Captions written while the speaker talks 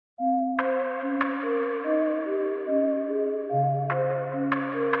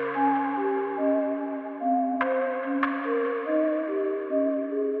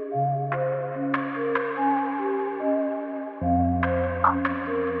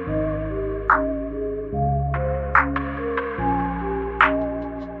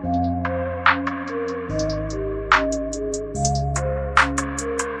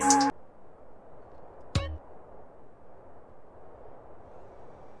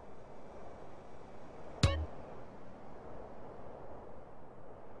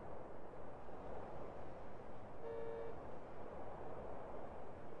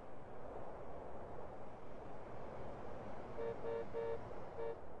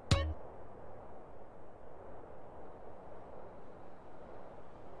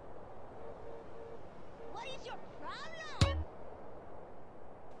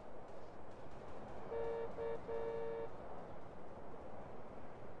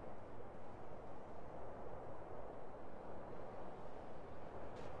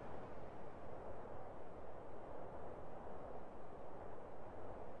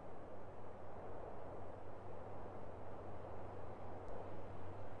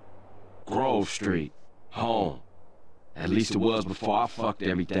Grove Street, home. At least it was before I fucked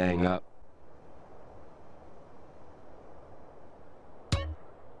everything up.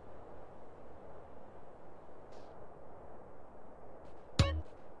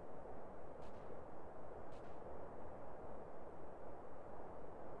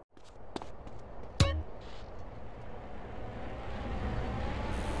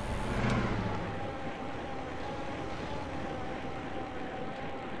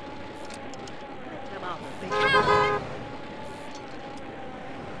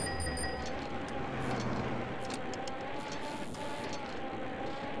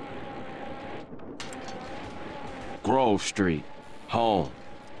 Grove Street, home.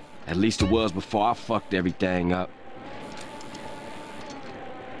 At least it was before I fucked everything up.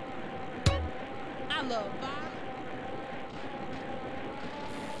 I love vibe.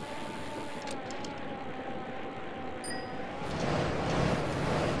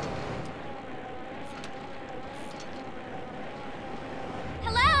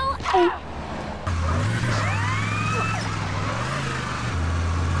 Hello?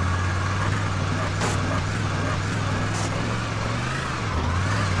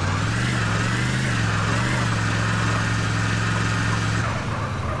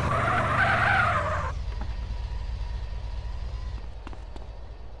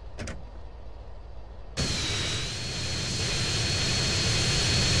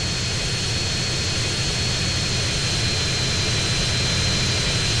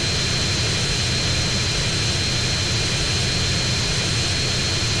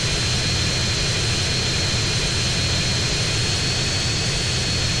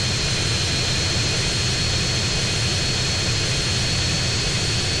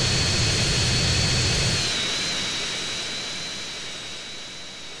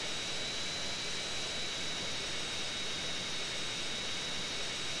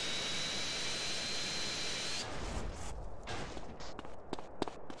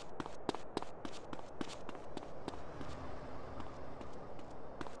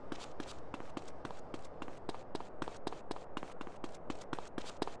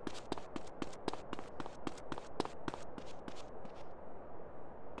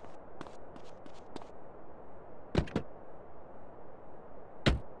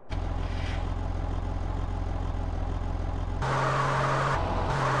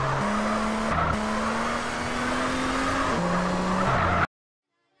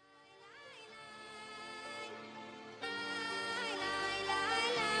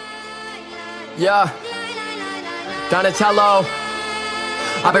 Yeah, Donatello.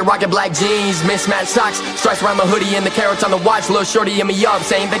 I've been rocking black jeans, mismatched socks, stripes around my hoodie and the carrots on the watch. Little shorty hit me up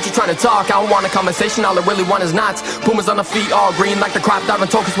saying that you trying to talk. I don't want a conversation, all I really want is knots. Pumas on the feet, all green like the crop.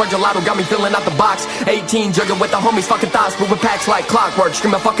 Diving tokens where gelato got me filling out the box. 18 jugging with the homies, fucking thoughts, moving packs like clockwork.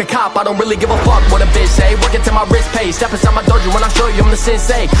 Screaming fuck a cop, I don't really give a fuck what a bitch say. Working till my wrist pays, step inside my dojo when I show you I'm the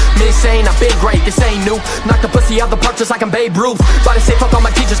sensei. Me insane, I've been great, this ain't new. Knock the pussy out the park just like I'm Babe Ruth. About to say fuck all my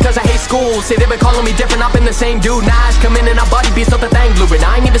teachers cause I hate school. Say they been calling me different, I've been the same dude. Nah, I just come in and I body beats up the thing blue. And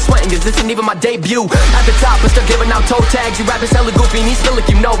I ain't even sweating cause this ain't even my debut. At the top, but still giving out toe tags. You rappers hella goofy and you still like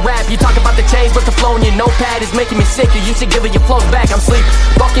you know rap. You talk about the change, but the flow in your notepad is making me sick. You should give it your flows back, I'm sleep.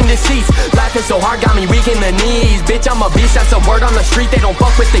 Fucking the seats, laughing so hard got me weak in the knees. Bitch, I'm a beast, that's a word on the street. They don't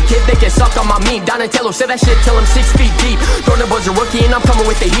fuck with the kid, they get sucked on my meat. Donatello said that shit till I'm 6 feet deep. Thornton was a rookie and I'm coming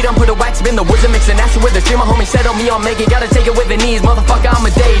with the heat. I'm put a wax in the woods and mixing acid with the stream. My homie said on me, I'll make it, gotta take it with the knees. Motherfucker, I'm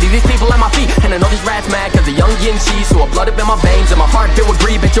a deity, these people at my feet. And I know these rats mad cause the young getting cheese. So I blood up in my veins and my heart filled with greed.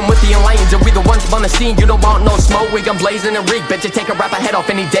 Bitch, I'm with the enlightened, and we the ones on the scene. You don't want no smoke, we gon' blazing and reek. Bitch, you take a rapper head off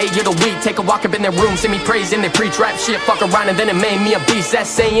any day of the week. Take a walk up in their room, send me praise in their preach rap shit. Fuck around and then it made me a beast. That's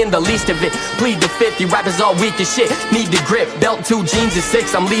saying the least of it. Plead the fifth, you rappers all weak as shit. Need the grip, belt 2 jeans and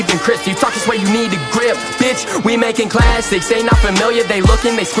 6. I'm leaving Chris, you talk this way you need a grip. Bitch, we making classics, they not familiar. They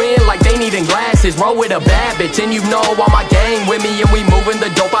looking, they squint like they needing glasses. Roll with a bad bitch and you know all my gang with me. And we moving the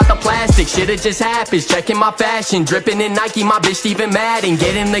dope out the plastic. Shit, it just happens, checking my fashion. Dripping in Nike, my bitch even mad. And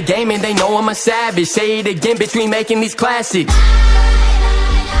get in the game and they know I'm a savage. Say it again, bitch, we making these classics.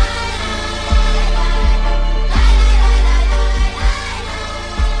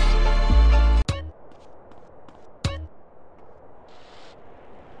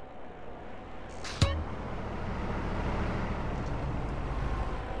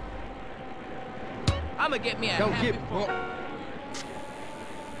 I'ma get me a happy boy.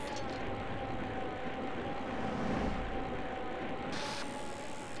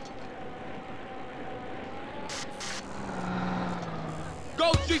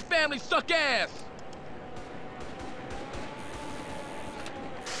 Go Street family, suck ass!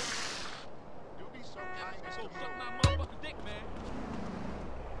 You be so suck my motherfucking dick, man.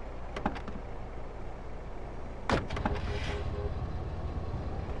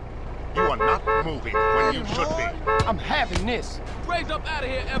 moving when you should be. I'm having this. Raise up out of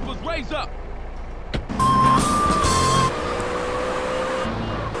here, Emperors. Raise up.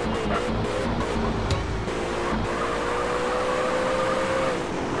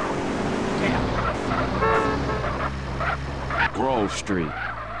 Grove Street.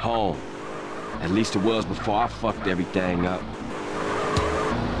 Home. At least it was before I fucked everything up.